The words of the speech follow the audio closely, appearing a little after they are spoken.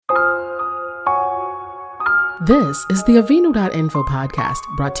This is the Avino.info podcast,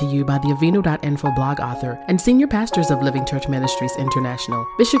 brought to you by the Avino.info blog author and senior pastors of Living Church Ministries International,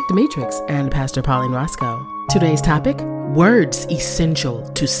 Bishop Demetrix and Pastor Pauline Roscoe. Today's topic, words essential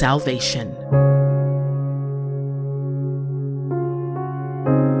to salvation.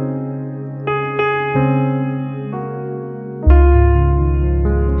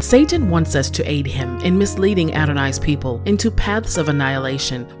 Satan wants us to aid him in misleading Adonai's people into paths of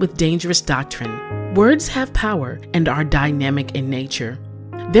annihilation with dangerous doctrine. Words have power and are dynamic in nature.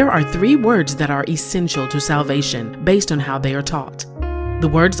 There are 3 words that are essential to salvation based on how they are taught. The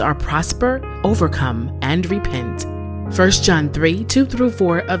words are prosper, overcome, and repent. 1 John 3,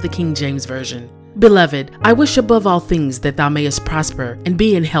 2-4 of the King James Version. Beloved, I wish above all things that thou mayest prosper and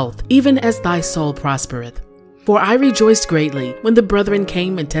be in health, even as thy soul prospereth. For I rejoiced greatly when the brethren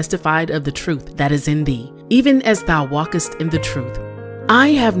came and testified of the truth that is in thee, even as thou walkest in the truth. I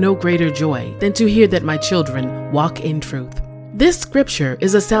have no greater joy than to hear that my children walk in truth. This scripture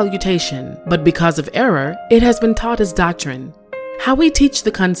is a salutation, but because of error, it has been taught as doctrine. How we teach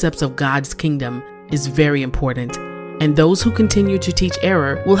the concepts of God's kingdom is very important, and those who continue to teach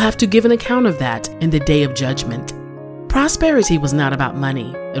error will have to give an account of that in the day of judgment. Prosperity was not about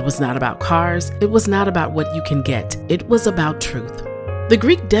money. It was not about cars. It was not about what you can get. It was about truth. The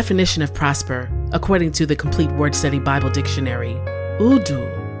Greek definition of prosper, according to the Complete Word Study Bible Dictionary,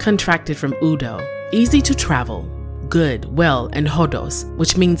 Udu, contracted from udo, easy to travel, good, well, and hodos,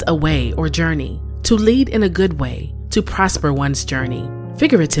 which means a way or journey, to lead in a good way, to prosper one's journey.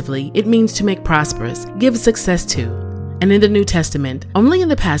 Figuratively, it means to make prosperous, give success to. And in the New Testament, only in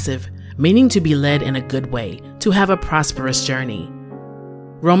the passive, meaning to be led in a good way, to have a prosperous journey.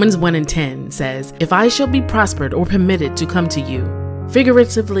 Romans 1:10 says, if I shall be prospered or permitted to come to you,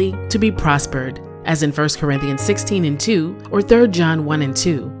 figuratively, to be prospered, as in 1 Corinthians 16:2 or 3 John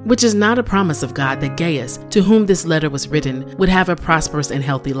 1:2, which is not a promise of God that Gaius, to whom this letter was written, would have a prosperous and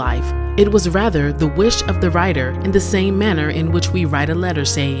healthy life. It was rather the wish of the writer in the same manner in which we write a letter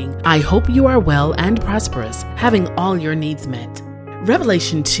saying, I hope you are well and prosperous, having all your needs met.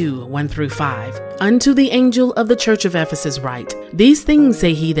 Revelation 2:1-5. Unto the angel of the church of Ephesus write, These things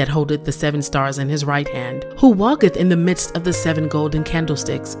say he that holdeth the 7 stars in his right hand, who walketh in the midst of the 7 golden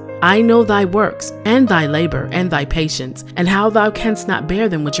candlesticks. I know thy works, and thy labor, and thy patience, and how thou canst not bear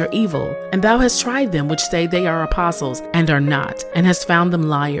them which are evil. And thou hast tried them which say they are apostles, and are not, and hast found them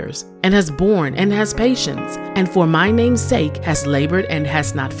liars, and hast borne, and hast patience, and for my name's sake hast labored, and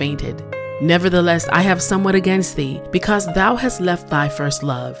hast not fainted. Nevertheless, I have somewhat against thee, because thou hast left thy first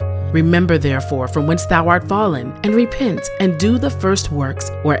love. Remember therefore from whence thou art fallen, and repent, and do the first works,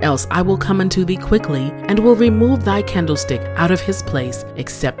 or else I will come unto thee quickly, and will remove thy candlestick out of his place,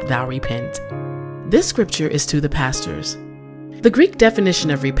 except thou repent. This scripture is to the pastors. The Greek definition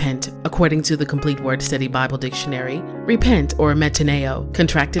of repent, according to the Complete Word Study Bible Dictionary, repent or metaneo,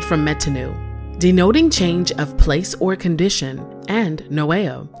 contracted from metanu, denoting change of place or condition, and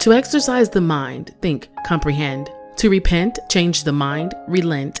noeo, to exercise the mind, think, comprehend. To repent, change the mind,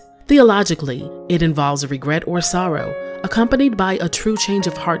 relent. Theologically, it involves a regret or sorrow, accompanied by a true change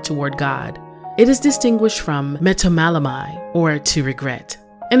of heart toward God. It is distinguished from metamalomai, or to regret,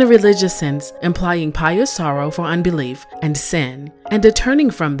 in a religious sense, implying pious sorrow for unbelief and sin, and a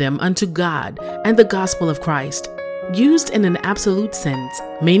turning from them unto God and the gospel of Christ. Used in an absolute sense,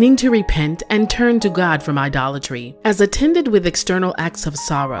 meaning to repent and turn to God from idolatry, as attended with external acts of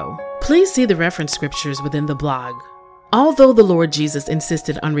sorrow. Please see the reference scriptures within the blog. Although the Lord Jesus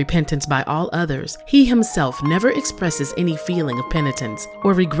insisted on repentance by all others, he himself never expresses any feeling of penitence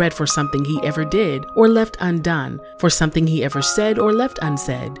or regret for something he ever did or left undone, for something he ever said or left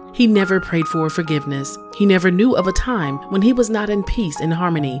unsaid. He never prayed for forgiveness. He never knew of a time when he was not in peace and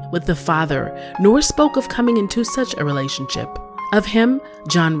harmony with the Father, nor spoke of coming into such a relationship. Of him,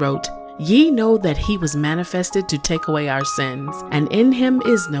 John wrote, Ye know that he was manifested to take away our sins, and in him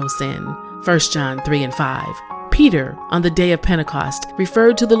is no sin. 1 John 3:5. Peter, on the day of Pentecost,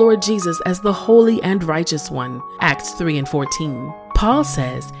 referred to the Lord Jesus as the Holy and Righteous One, Acts 3:14. Paul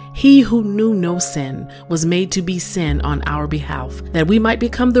says, He who knew no sin was made to be sin on our behalf, that we might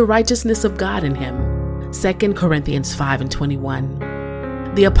become the righteousness of God in him. 2 Corinthians 5:21.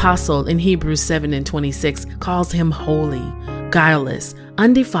 The apostle in Hebrews 7:26 calls him holy, guileless,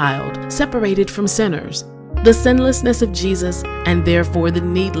 undefiled, separated from sinners. The sinlessness of Jesus, and therefore the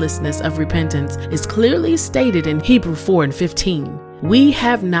needlessness of repentance, is clearly stated in Hebrews 4:15. We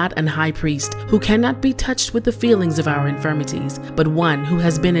have not an high priest who cannot be touched with the feelings of our infirmities, but one who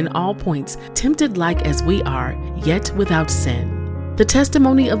has been in all points tempted like as we are, yet without sin. The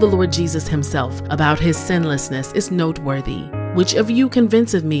testimony of the Lord Jesus himself about his sinlessness is noteworthy. Which of you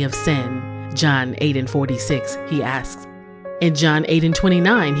convinceth me of sin? John 8:46, he asks. In John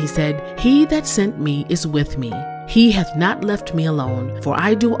 8:29, he said, "He that sent me is with me. He hath not left me alone, for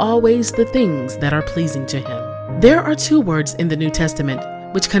I do always the things that are pleasing to him." There are two words in the New Testament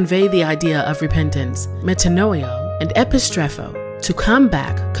which convey the idea of repentance, metanoia and epistrepho, to come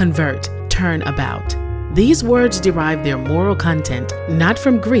back, convert, turn about. These words derive their moral content not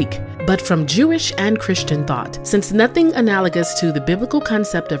from Greek, but from Jewish and Christian thought, since nothing analogous to the biblical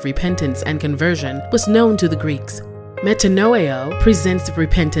concept of repentance and conversion was known to the Greeks. Metanoeo presents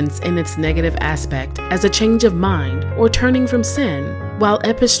repentance in its negative aspect as a change of mind or turning from sin, while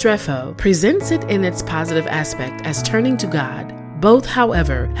epistrepho presents it in its positive aspect as turning to God. Both,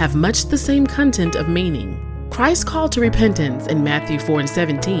 however, have much the same content of meaning. Christ's call to repentance in Matthew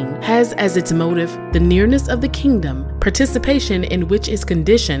 4:17 has as its motive the nearness of the kingdom, participation in which is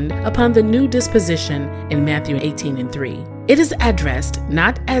conditioned upon the new disposition in Matthew 18:3. It is addressed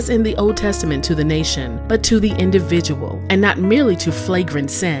not as in the Old Testament to the nation, but to the individual, and not merely to flagrant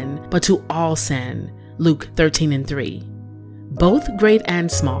sin, but to all sin, Luke 13:3. Both great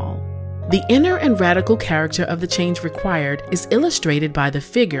and small. The inner and radical character of the change required is illustrated by the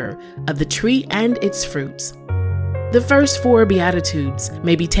figure of the tree and its fruits. The first four Beatitudes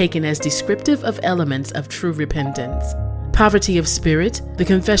may be taken as descriptive of elements of true repentance. Poverty of spirit, the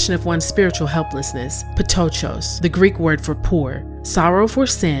confession of one's spiritual helplessness, ptochos, the Greek word for poor, sorrow for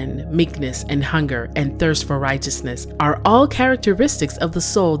sin, meekness and hunger, and thirst for righteousness are all characteristics of the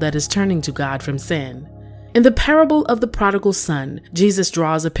soul that is turning to God from sin. In the parable of the prodigal son, Jesus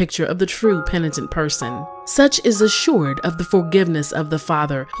draws a picture of the true penitent person. Such is assured of the forgiveness of the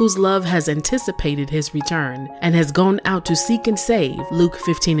Father, whose love has anticipated his return and has gone out to seek and save, Luke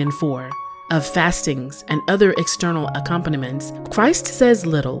 15:4. Of fastings and other external accompaniments, Christ says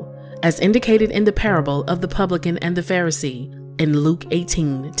little, as indicated in the parable of the publican and the Pharisee in Luke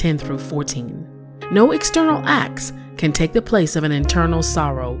 18:10-14. No external acts can take the place of an internal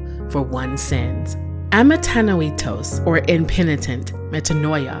sorrow for one's sins. Ametanoitos, or impenitent,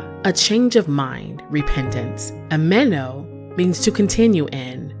 metanoia, a change of mind, repentance. Ameno means to continue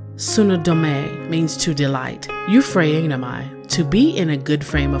in. Sunodome means to delight. Euphraenomai, to be in a good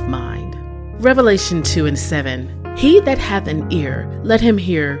frame of mind. Revelation 2:7. He that hath an ear, let him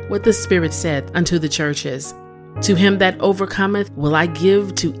hear what the Spirit saith unto the churches. To him that overcometh will I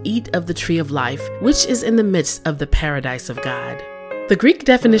give to eat of the tree of life, which is in the midst of the paradise of God. The Greek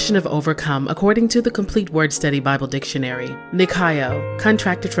definition of overcome, according to the Complete Word Study Bible Dictionary, Nikaio,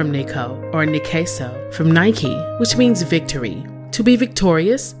 contracted from Nico, or Nikeso, from Nike, which means victory, to be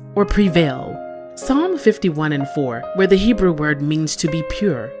victorious or prevail. Psalm 51:4, where the Hebrew word means to be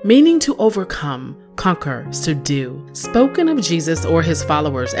pure, meaning to overcome, conquer, subdue, spoken of Jesus or his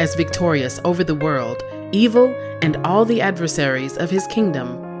followers as victorious over the world, evil, and all the adversaries of his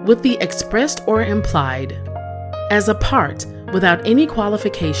kingdom, with the expressed or implied as a part, without any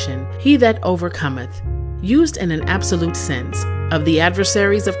qualification, he that overcometh, used in an absolute sense, of the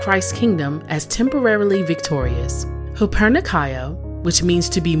adversaries of Christ's kingdom as temporarily victorious. Hupernikao, which means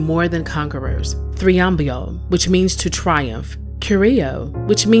to be more than conquerors. Thriambio, which means to triumph. Kurio,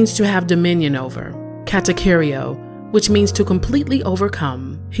 which means to have dominion over. Katakirio, which means to completely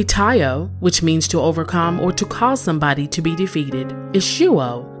overcome. Hitaio, which means to overcome or to cause somebody to be defeated.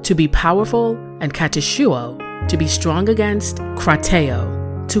 Ishuo, to be powerful, and katishuo, to be strong against, krateo,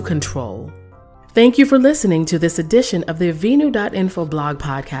 to control. Thank you for listening to this edition of the Avinu.info blog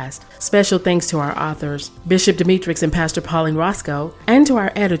podcast. Special thanks to our authors, Bishop Demetrix and Pastor Pauline Roscoe, and to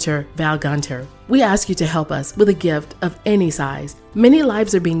our editor, Val Gunter. We ask you to help us with a gift of any size. Many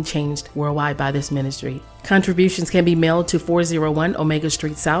lives are being changed worldwide by this ministry. Contributions can be mailed to 401 Omega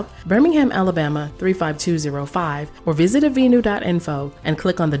Street South, Birmingham, Alabama 35205, or visit avinu.info and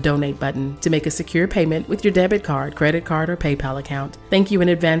click on the donate button to make a secure payment with your debit card, credit card, or PayPal account. Thank you in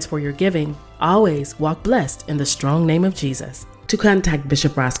advance for your giving. Always walk blessed in the strong name of Jesus. To contact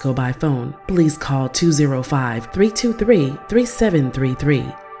Bishop Roscoe by phone, please call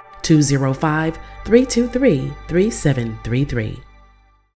 205-323-3733. 205-323-3733.